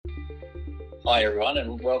Hi everyone,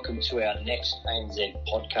 and welcome to our next ANZ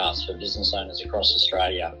podcast for business owners across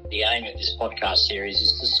Australia. The aim of this podcast series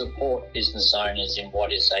is to support business owners in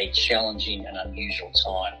what is a challenging and unusual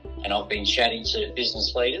time. And I've been chatting to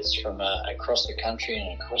business leaders from across the country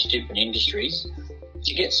and across different industries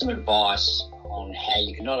to get some advice on how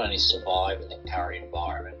you can not only survive in the current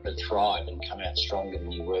environment, but thrive and come out stronger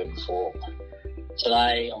than you were before.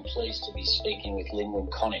 Today, I'm pleased to be speaking with Lynwen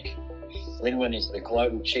Connick. Lynwen is the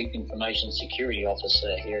Global Chief Information Security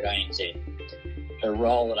Officer here at ANZ. Her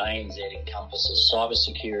role at ANZ encompasses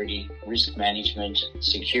cybersecurity, risk management,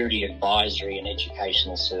 security advisory and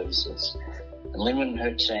educational services. And Lynwen and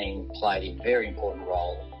her team played a very important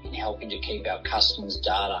role in helping to keep our customers'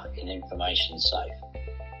 data and information safe.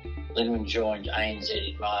 Lynwen joined ANZ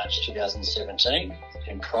in March 2017,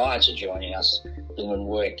 and prior to joining us, Lynwen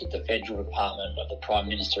worked at the Federal Department of the Prime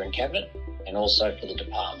Minister and Cabinet and also for the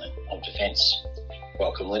Department of Defence.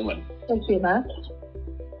 Welcome, Lynwen. Thank you, Mark.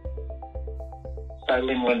 So,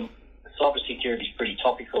 Lynwen, cybersecurity is pretty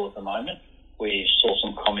topical at the moment. We saw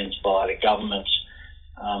some comments by the government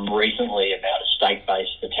recently about a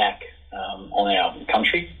state-based attack on our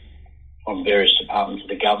country from various departments of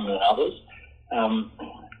the government and others.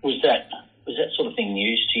 Was that sort of thing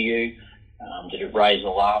news to you? Did it raise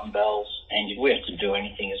alarm bells? And did we have to do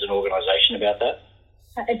anything as an organisation about that?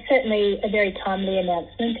 It's certainly a very timely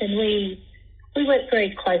announcement, and we work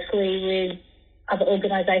very closely with other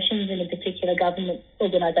organisations and in particular government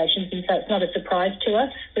organisations, and so it's not a surprise to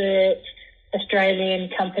us that Australian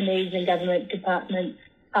companies and government departments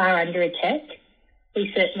are under attack.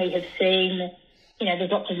 We certainly have seen,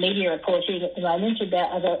 there's lots of media reporting at the moment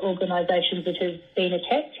about other organisations that have been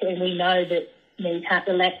attacked, and we know that we can't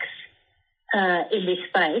relax in this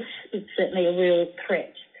space. It's certainly a real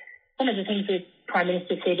threat. One of the things the Prime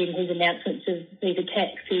Minister said in his announcements of these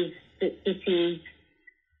attacks is that this is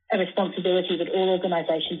a responsibility that all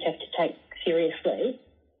organisations have to take seriously.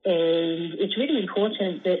 And it's really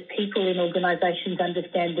important that people in organisations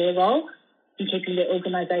understand their role in keeping their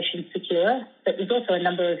organisation secure. But there's also a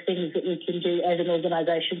number of things that we can do as an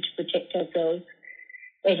organisation to protect ourselves.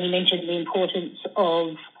 And he mentioned the importance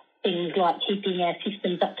of things like keeping our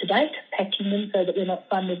systems up to date, patching them so that we're not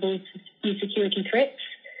vulnerable to new security threats,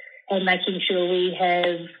 and making sure we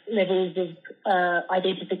have levels of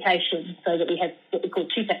identification so that we have what we call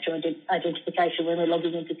two-factor identification when we're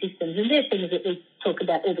logging into systems. And they're things that we talk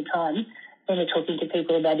about all the time when we're talking to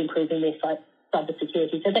people about improving their cyber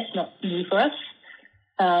security. So that's not new for us,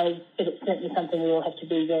 but it's certainly something we all have to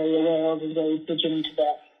be very aware of and very vigilant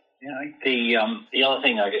about. The other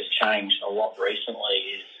thing I guess changed a lot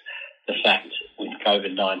recently is the fact with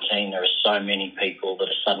COVID-19 there are so many people that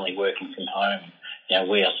are suddenly working from home.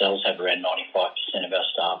 We ourselves have around 95% of our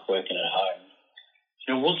staff working at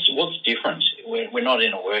home. What's different? We're not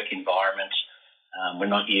in a work environment. We're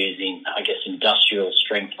not using, industrial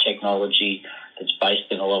strength technology that's based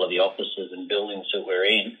in a lot of the offices and buildings that we're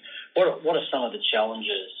in. What are some of the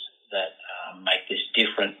challenges that make this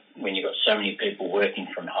different when you've got so many people working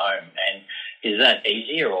from home? And is that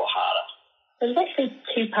easier or harder? There's actually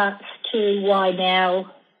two parts to why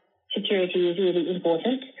now security is really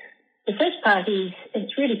important. The first part is,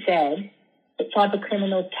 it's really sad that cyber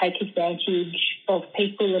criminals take advantage of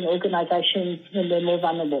people and organisations when they're more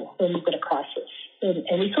vulnerable, when we've got a crisis.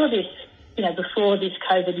 And we saw this, before this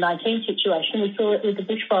COVID-19 situation, we saw it with the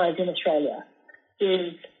bushfires in Australia,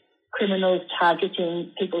 with criminals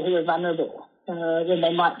targeting people who are vulnerable when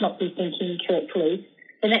they might not be thinking correctly.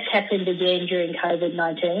 And that's happened again during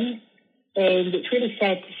COVID-19. And it's really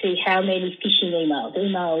sad to see how many phishing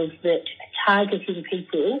emails that are targeting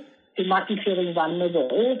people who might be feeling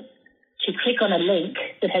vulnerable to click on a link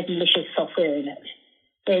that has malicious software in it.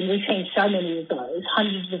 And we've seen so many of those,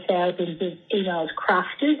 hundreds of thousands of emails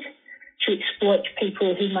crafted to exploit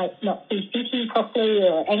people who might not be thinking properly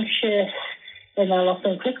or anxious, and they'll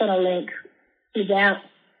often click on a link without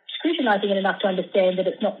scrutinising it enough to understand that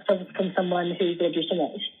it's not from someone who's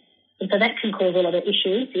legitimate. And so that can cause a lot of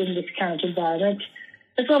issues in this current environment,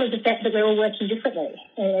 as well as the fact that we're all working differently,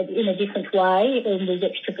 in a different way, and there's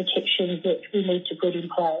extra protections that we need to put in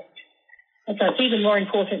place. And so it's even more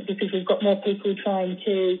important because we've got more people trying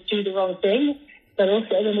to do the wrong thing, but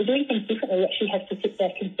also when we're doing things differently, we actually have to sit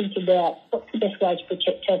back and think about what's the best way to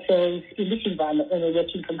protect ourselves in this environment when we're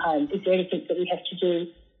working from home. Is there anything that we have to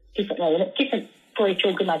do differently? And it's different for each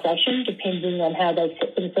organisation, depending on how they've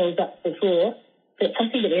set themselves up before, but it's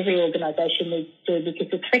something that every organisation needs to do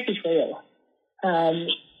because the threat is real. And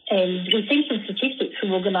we've seen some statistics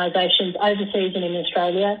from organisations overseas and in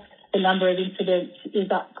Australia. The number of incidents is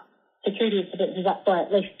up, security incidents is up by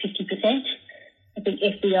at least 50%. I think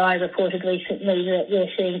FBI reported recently that we're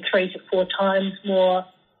seeing 3 to 4 times more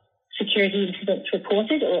security incidents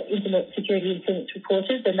reported or internet security incidents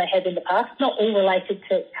reported than they have in the past. Not all related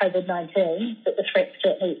to COVID-19, but the threat's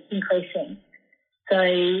certainly increasing. So,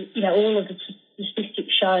 all of the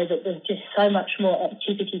statistics show that there's just so much more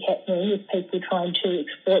activity happening with people trying to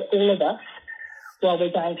exploit all of us while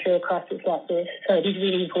we're going through a crisis like this. So it is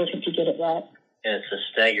really important to get it right. Yeah, it's a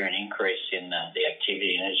staggering increase in the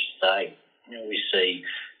activity, and as you say, we see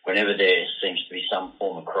whenever there seems to be some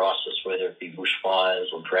form of crisis, whether it be bushfires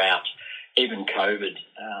or drought, even COVID,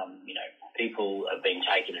 people have been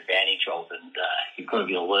taken advantage of, and you've got to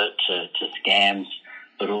be alert to scams.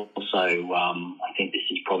 But also, I think this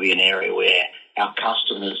is probably an area where our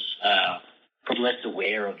customers are probably less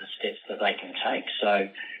aware of the steps that they can take. So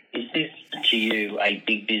is this, to you, a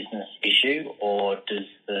big business issue, or does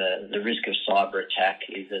the risk of cyber attack,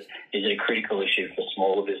 is it a critical issue for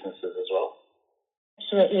smaller businesses as well?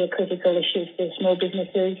 Absolutely a critical issue for small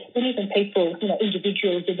businesses and even people,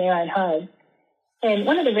 individuals in their own home. And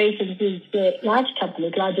one of the reasons is that large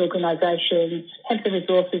companies, large organisations have the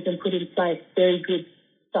resources and put in place very good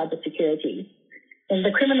cyber security. And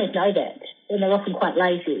the criminals know that, and they're often quite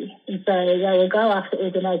lazy. And so they will go after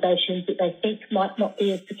organisations that they think might not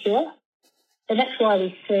be as secure. And that's why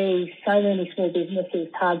we see so many small businesses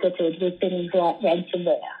targeted with things like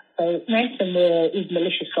ransomware. So ransomware is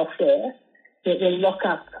malicious software that will lock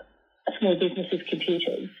up a small business's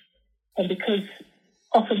computers. And because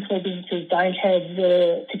often small businesses don't have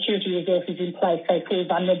the security resources in place, they feel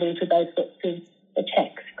vulnerable to those sorts of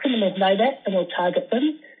attacks. Criminals know that and will target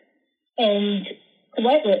them. And the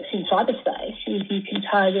way it works in cyberspace is you can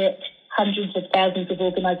target hundreds of thousands of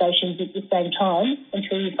organisations at the same time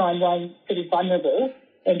until you find one that is vulnerable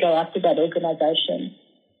and go after that organisation.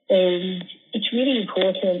 And it's really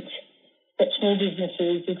important that small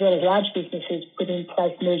businesses as well as large businesses put in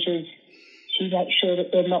place measures to make sure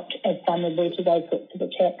that they're not as vulnerable to those sorts of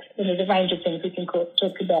attacks. And there's a range of things we can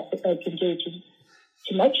talk about that they can do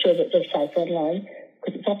to make sure that they're safe online,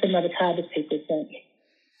 because it's often not as hard as people think.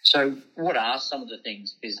 So what are some of the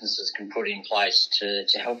things businesses can put in place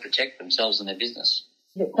to help protect themselves and their business?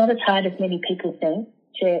 It's not as hard as many people think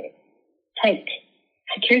to take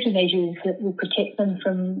security measures that will protect them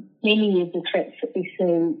from many of the threats that we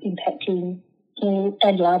see impacting small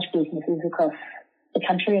and large businesses across the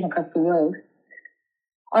country and across the world.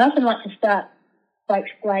 I often like to start by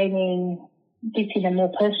explaining this in a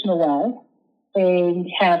more personal way and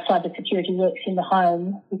how cyber security works in the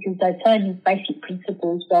home, because those same basic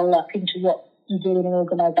principles roll up into what you do in an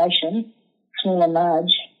organisation, small and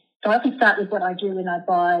large. So I often start with what I do when I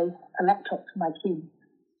buy a laptop for my kids.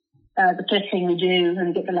 The first thing we do when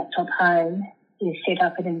we get the laptop home is set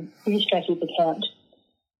up an administrative account,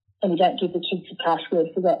 and we don't give the kids a password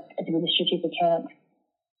for that administrative account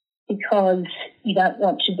because you don't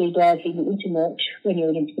want to be browsing the internet when you're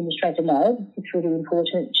in administrator mode. It's really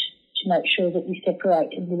important to make sure that you separate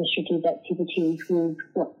administrative activities with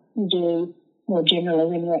what you do more generally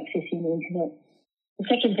when you're accessing the internet. The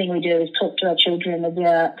second thing we do is talk to our children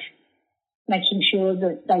about making sure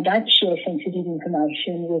that they don't share sensitive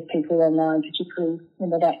information with people online, particularly when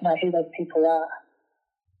they don't know who those people are.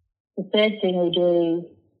 The third thing we do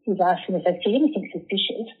is ask them if they see anything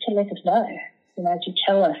suspicious to let us know, to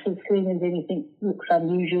tell us as soon as anything looks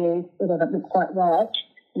unusual or doesn't look quite right,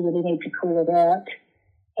 we really need to call it out.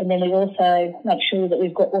 And then we also make sure that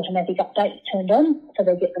we've got automatic updates turned on, so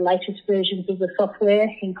they get the latest versions of the software,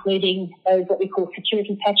 including those what we call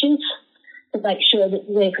security patches, to make sure that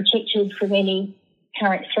they're protected from any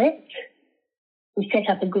current threats. We set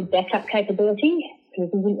up a good backup capability because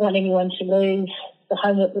we didn't want anyone to lose the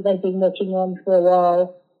homework that they've been working on for a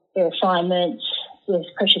while, their assignments, there's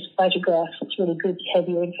precious photographs. It's really good to have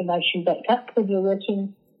your information backed up when you're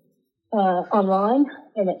working online,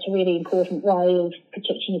 and it's a really important way of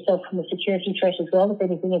protecting yourself from a security threat as well. If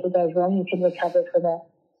anything ever goes wrong, you can recover from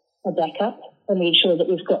a backup, and we ensure that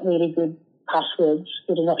we've got really good passwords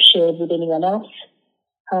that are not shared with anyone else,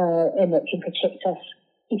 and that can protect us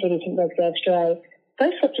if anything does go astray.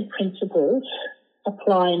 Those sorts of principles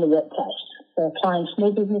apply in the workplace. They apply in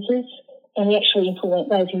small businesses, and we actually implement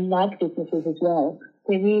those in large businesses as well.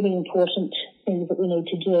 They're really important things that we need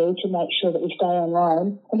to do to make sure that we stay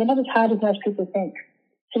online, and they're not as hard as most people think.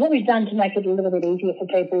 So what we've done to make it a little bit easier for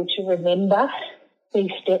people to remember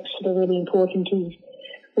these steps that are really important is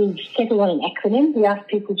we've settled on an acronym. We ask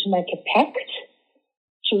people to make a pact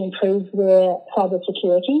to improve their cyber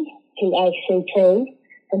security, PACT,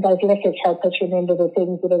 and those letters help us remember the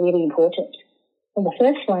things that are really important. And the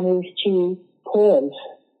first one is to pause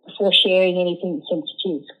before sharing anything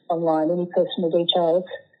sensitive online, any personal details.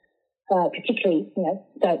 particularly,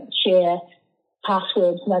 don't share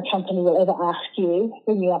passwords. No company will ever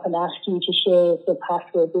ring you up and ask you to share the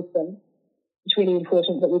password with them. It's really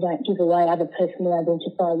important that we don't give away other personally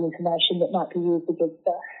identifying information that might be used against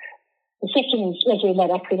us. The second letter in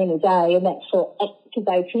that acronym is A, and that's for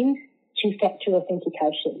activating two-factor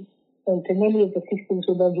authentication. And for many of the systems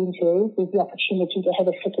we log into, there's the opportunity to have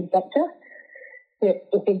a second factor that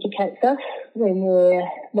authenticates us when we're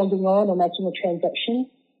logging on or making a transaction,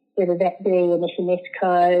 whether that be an SMS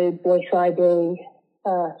code, voice ID,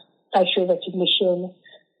 facial recognition.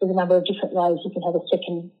 There's a number of different ways you can have a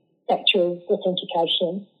second factor of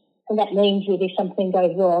authentication. And that means that if something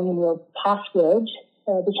goes wrong and your password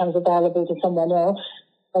becomes available to someone else,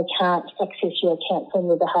 they can't access your account on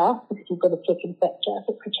your behalf because you've got a second factor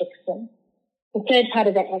that protects them. The third part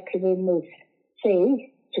of that acronym is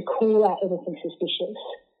C, to call out anything suspicious.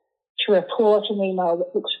 To report an email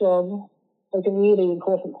that looks wrong is a really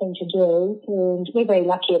important thing to do, and we're very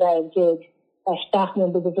lucky at ANZ. Our staff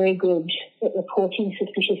members are very good at reporting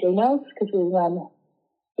suspicious emails because we run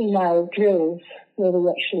email drills where we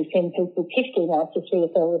actually send people test emails to see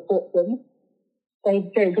if they'll report them. They're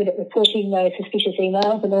very good at reporting those suspicious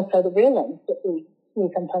emails and also the real ones that we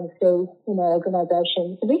sometimes see in our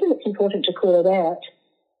organisation. The reason it's important to call it out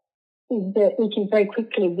is that we can very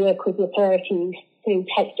quickly work with the authorities to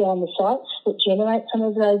take down the sites that generate some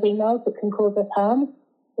of those emails that can cause us harm.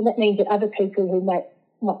 And that means that other people who might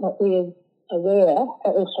not be aware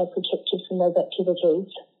are also protected from those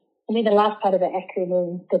activities. And then the last part of the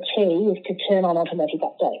acronym, the T, is to turn on automatic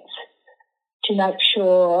updates to make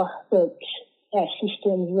sure that our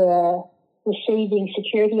systems are receiving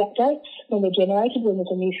security updates when they're generated, when there's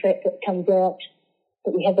a new threat that comes out,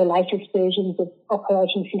 that we have the latest versions of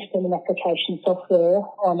operating system and application software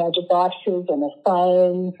on our devices, on our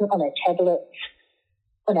phones, on our tablets,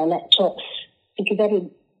 on our laptops, because that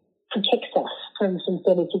protects us from some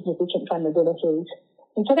fairly significant vulnerabilities.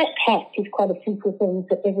 And so that pack is quite a simple thing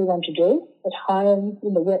for everyone to do at home,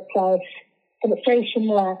 in the workplace, and it's very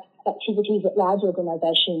similar activities that large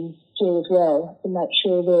organisations do as well to make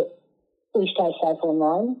sure that we stay safe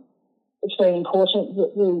online. It's very important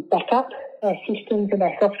that we back up our systems and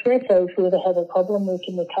our software, so if we ever have a problem, we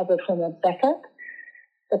can recover from a backup.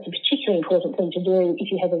 That's a particularly important thing to do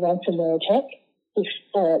if you have a ransomware attack. If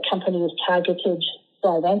a company is targeted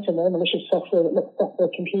by ransomware, malicious software that looks at their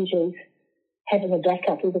computers, having a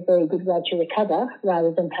backup is a very good way to recover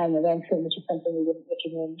rather than paying a ransom, which is something we wouldn't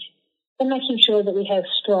recommend. And making sure that we have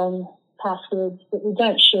strong passwords that we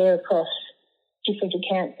don't share across different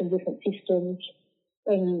accounts and different systems.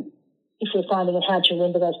 And if we're finding it hard to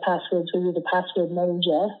remember those passwords, we use a password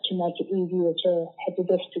manager to make it easier to have the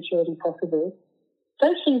best security possible.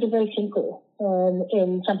 Those things are very simple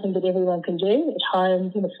and something that everyone can do at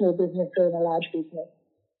home, in a small business or in a large business.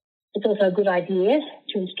 It's also a good idea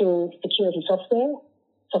to install security software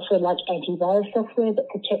like antivirus software that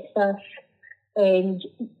protects us. And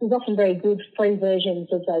there's often very good free versions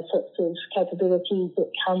of those sorts of capabilities that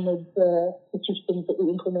come with the systems that we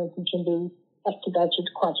implement and can be activated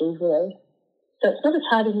quite easily. So it's not as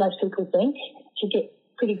hard as most people think to get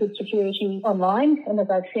pretty good security online. And as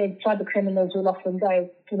I've said, cyber criminals will often go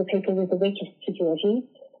to the people with the weakest security.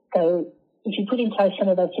 So if you put in place some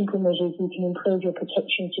of those simple measures, you can improve your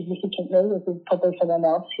protection significantly. There's probably someone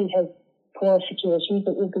else who has poor security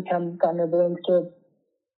but will become vulnerable instead.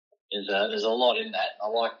 There's a lot in that. I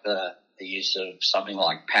like the use of something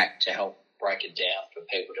like PACT to help break it down for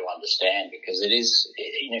people to understand, because it is,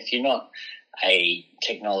 if you're not a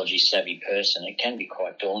technology savvy person, it can be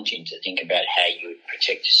quite daunting to think about how you would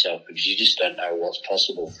protect yourself because you just don't know what's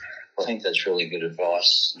possible. I think that's really good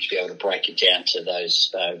advice to be able to break it down to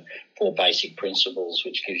those 4 basic principles,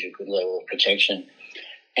 which gives you a good level of protection.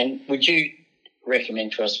 And would you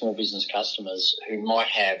recommend to our small business customers who might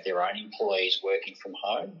have their own employees working from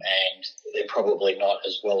home and they're probably not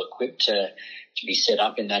as well equipped to be set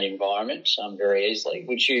up in that environment very easily,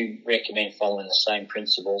 would you recommend following the same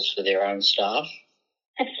principles for their own staff?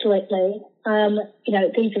 Absolutely.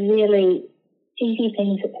 These are really easy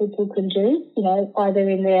things that people can do, either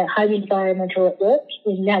in their home environment or at work.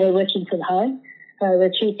 And now they're working from home.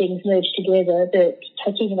 The two things merge together, but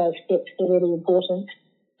taking those steps are really important.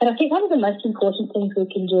 And I think one of the most important things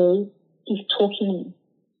we can do is talking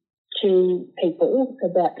to people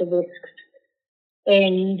about the risks.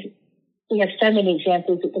 And we have so many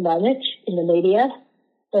examples at the moment in the media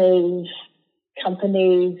of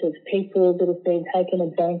companies, of people that have been taken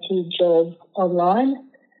advantage of online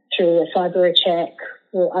through a cyber attack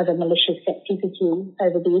or other malicious activity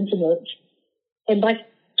over the internet. And by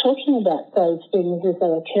talking about those things as they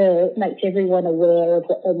occur, it makes everyone aware of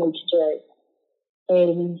what they need to do.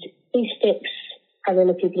 And these steps are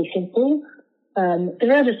relatively simple.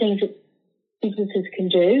 There are other things that businesses can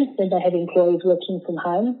do when they have employees working from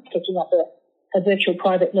home, setting up a virtual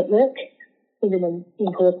private network is an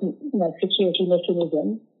important, security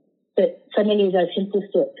mechanism. But so many of those simple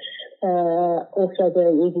steps are also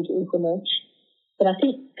very easy to implement. But I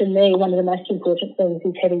think for me, one of the most important things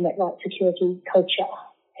is having that right security culture,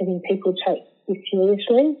 having people take this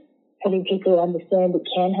seriously, having people understand it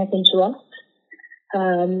can happen to us.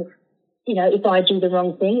 If I do the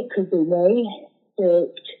wrong thing, it could be me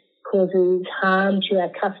that causes harm to our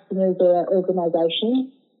customers or our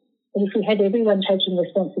organisation. And if we had everyone taking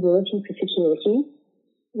responsibility for security,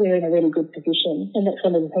 we're in a really good position. And that's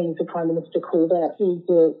one of the things the Prime Minister called out, is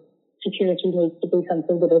that security needs to be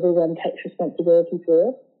something that everyone takes responsibility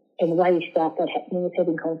for. And the way you start that happening is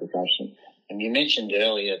having conversations. And you mentioned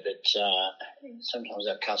earlier that sometimes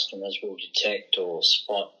our customers will detect or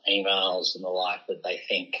spot emails and the like that they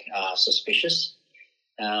think are suspicious.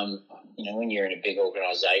 When you're in a big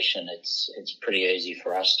organisation, it's pretty easy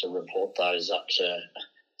for us to report those up to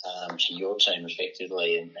your team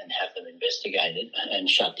effectively and have them investigated and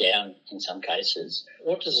shut down in some cases.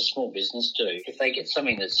 What does a small business do if they get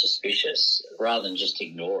something that's suspicious, rather than just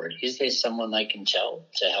ignore it? Is there someone they can tell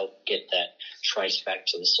to help get that traced back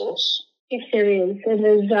to the source? Yes, there is. And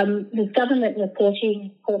there's government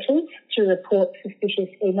reporting portals to report suspicious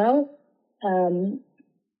emails.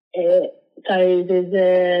 So there's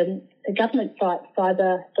a government site,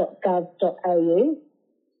 cyber.gov.au,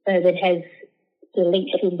 that has the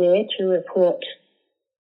links in there to report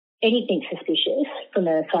anything suspicious from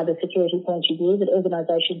a cyber security point of view that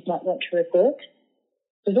organisations might want to report.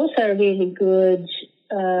 There's also a really good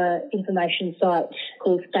information site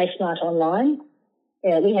called Stay Smart Online.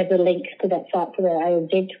 We have the link to that site to our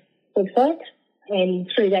ANZ website, and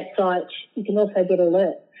through that site you can also get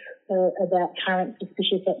alerts about current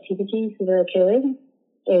suspicious activities that are occurring,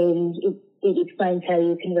 and it explains how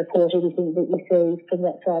you can report anything that you see from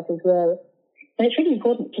that site as well. And it's really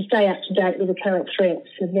important to stay up to date with the current threats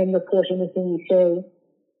and then report anything you see.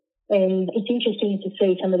 And it's interesting to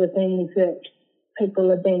see some of the things that people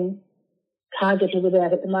have been targeted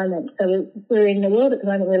about at the moment. So we're in a world at the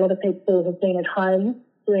moment where a lot of people have been at home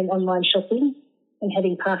doing online shopping and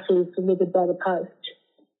having parcels delivered by the post.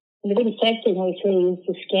 And the really sad thing we see is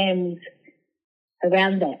the scams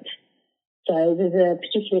around that. So there's a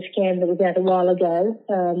particular scam that was out a while ago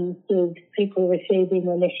with people receiving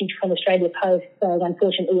a message from Australia Post saying,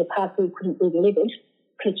 unfortunately, your parcel couldn't be delivered.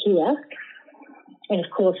 Click here. And, of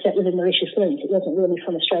course, that was a malicious link. It wasn't really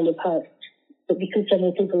from Australia Post. But because so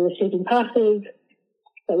many people were receiving parcels,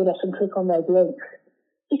 they would often click on those links.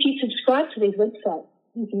 If you subscribe to these websites,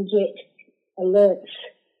 you can get alerts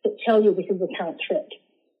that tell you this is a current threat.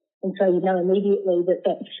 And so you know immediately that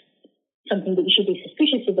that's something that you should be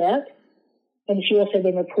suspicious about. And if you also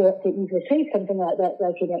then report that you've received something like that,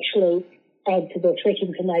 they can actually add to their threat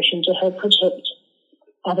information to help protect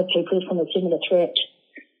other people from a similar threat.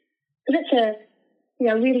 So that's a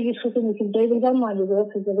really useful thing you can do. These online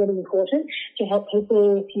resources are really important to help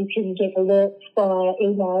people. You can get alerts via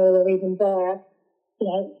email or even via,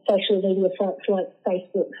 social media sites like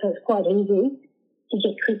Facebook. So it's quite easy to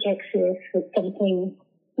get quick access if something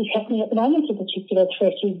is happening at the moment. A particular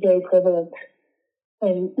threat is very prevalent.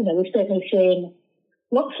 And, we've certainly seen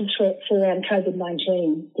lots of threats around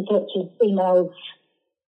COVID-19. The sorts of emails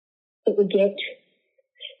that we get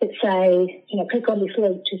that say, click on this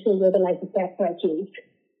link to see where the latest outbreak is.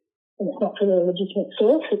 And it's not from a legitimate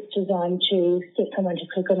source. It's designed to get someone to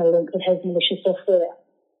click on a link that has malicious software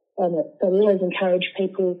on it. So we always encourage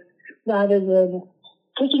people, rather than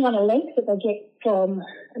clicking on a link that they get from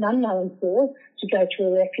an unknown source, to go to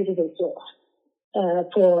a reputable source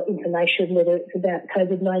for information, whether it's about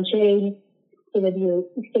COVID-19, or whether you're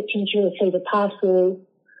expecting to receive a parcel,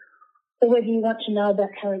 or whether you want to know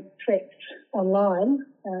about current threats online,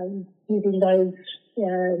 using those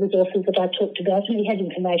resources that I talked about. And we have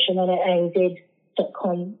information on our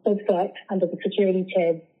ANZ.com website under the security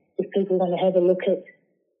tab if people want to have a look at,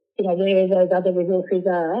 where those other resources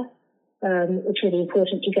are. It's really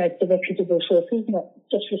important to go to the reputable sources, not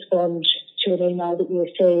just respond to an email that you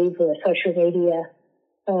receive or a social media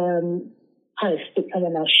post that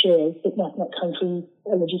someone else shares that might not come from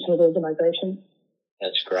a legitimate organisation.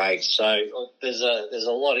 That's great. So there's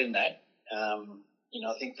a lot in that.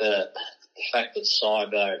 I think the fact that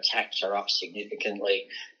cyber attacks are up significantly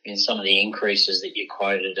in some of the increases that you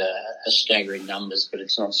quoted are staggering numbers, but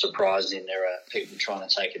it's not surprising there are people trying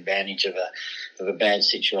to take advantage of a bad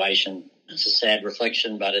situation. It's a sad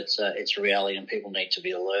reflection, but it's a reality, and people need to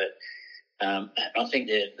be alert. I think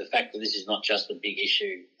that the fact that this is not just a big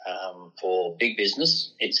issue for big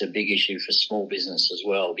business, it's a big issue for small business as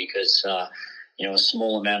well, because a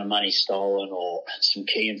small amount of money stolen or some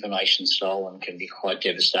key information stolen can be quite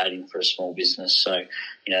devastating for a small business. So,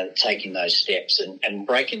 taking those steps and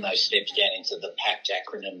breaking those steps down into the PACT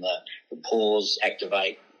acronym, the pause,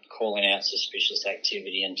 activate, calling out suspicious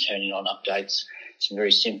activity and turning on updates. Some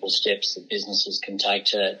very simple steps that businesses can take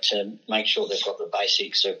to make sure they've got the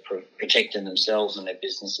basics of protecting themselves and their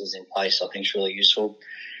businesses in place, I think is really useful.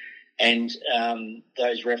 And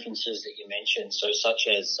those references that you mentioned, so such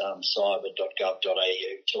as cyber.gov.au,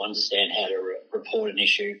 to understand how to report an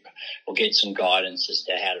issue or get some guidance as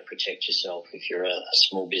to how to protect yourself if you're a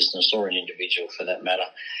small business or an individual for that matter.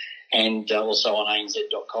 And also on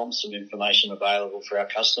anz.com, some information available for our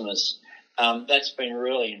customers. That's been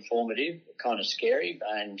really informative, kind of scary,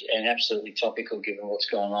 and absolutely topical given what's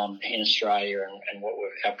going on in Australia and what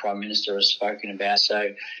our Prime Minister has spoken about.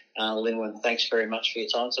 So, Lynn, thanks very much for your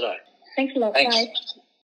time today. Thanks a lot. Thanks. Bye.